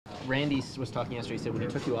Randy was talking yesterday. He said when he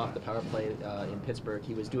took you off the power play in Pittsburgh,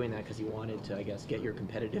 he was doing that because he wanted to, I guess, get your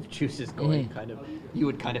competitive juices going. Kind of, you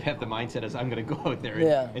would kind of have the mindset as I'm going to go out there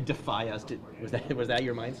and defy us. Was that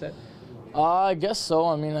your mindset? I guess so.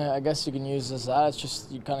 I mean, I guess you can use it as that. It's just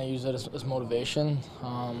you kind of use it as motivation.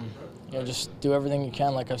 You know, just do everything you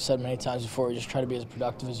can. Like I've said many times before, you just try to be as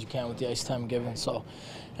productive as you can with the ice time given. So,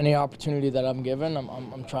 any opportunity that I'm given,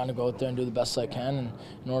 I'm trying to go out there and do the best I can, and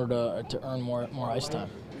in order to earn more ice time.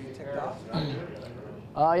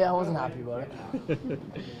 Yeah, I wasn't happy about it.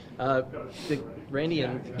 Randy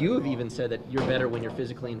and you have even said that you're better when you're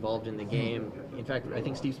physically involved in the game. In fact, I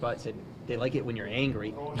think Steve Spott said they like it when you're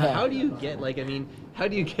angry. Yeah. How do you get, how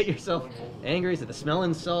do you get yourself angry? Is it the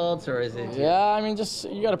smelling salts, or is it? Yeah, I mean, just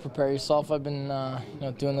you got to prepare yourself. I've been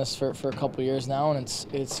doing this for a couple of years now, and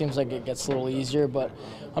it seems like it gets a little easier. But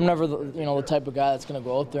I'm never the type of guy that's going to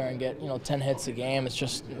go out there and get 10 hits a game. It's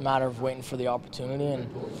just a matter of waiting for the opportunity. And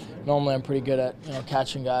normally I'm pretty good at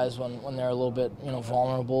catching guys when they're a little bit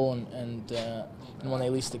vulnerable and when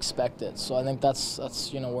they least expect it. So I think that's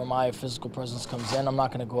where my physical presence comes in. I'm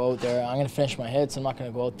not going to go out there. I'm going to finish my hits. I'm not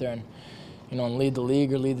going to go out there and lead the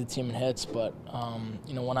league or lead the team in hits. But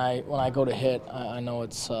when I go to hit, I know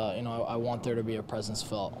it's I want there to be a presence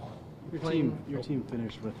felt. Your team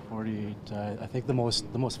finished with 48. I think the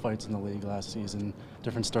most fights in the league last season.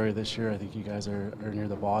 Different story this year. I think you guys are near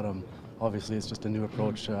the bottom. Obviously, it's just a new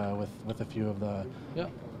approach with a few of the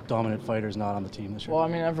dominant fighters not on the team this year. Well, I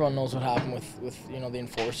mean, everyone knows what happened with the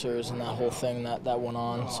enforcers and that whole thing that went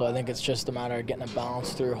on. So I think it's just a matter of getting a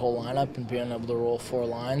balance through your whole lineup and being able to roll 4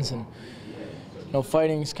 lines. And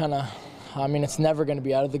fighting's kind of, I mean, it's never going to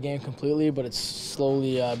be out of the game completely, but it's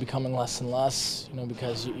slowly becoming less and less.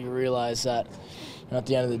 Because you realize that at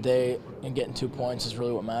the end of the day, getting 2 points is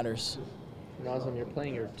really what matters. Nazem, you're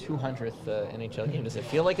playing your 200th NHL game. Does it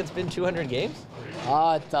feel like it's been 200 games?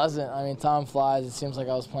 It doesn't. I mean, time flies. It seems like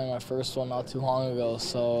I was playing my first one not too long ago.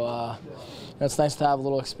 So it's nice to have a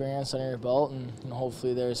little experience under your belt, and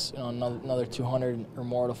hopefully there's another 200 or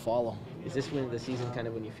more to follow. Is this when the season kind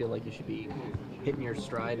of when you feel like you should be hitting your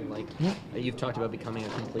stride and you've talked about becoming a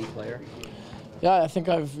complete player? Yeah, I think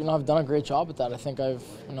I've done a great job at that. I think I've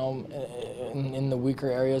in the weaker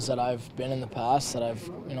areas that I've been in the past, that I've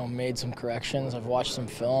made some corrections. I've watched some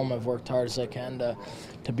film. I've worked hard as I can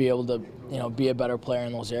to be able to be a better player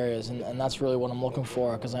in those areas, and that's really what I'm looking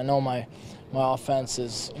for, because I know my offense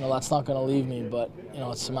is that's not going to leave me, but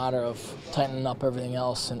it's a matter of tightening up everything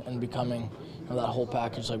else and becoming that whole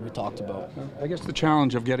package like we talked about. I guess the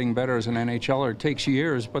challenge of getting better as an NHLer takes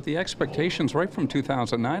years, but the expectations right from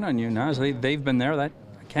 2009 on you, Naz, they've been there. That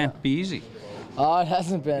can't be easy. It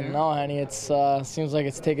hasn't been, no, honey. It's seems like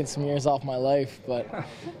it's taken some years off my life, but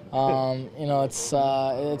it's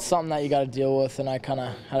something that you got to deal with, and I kind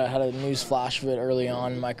of had a news flash of it early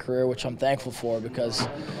on in my career, which I'm thankful for, because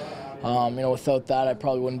without that, I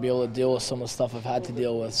probably wouldn't be able to deal with some of the stuff I've had to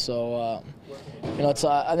deal with. So,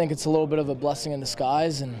 I think it's a little bit of a blessing in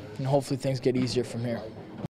disguise, and hopefully things get easier from here.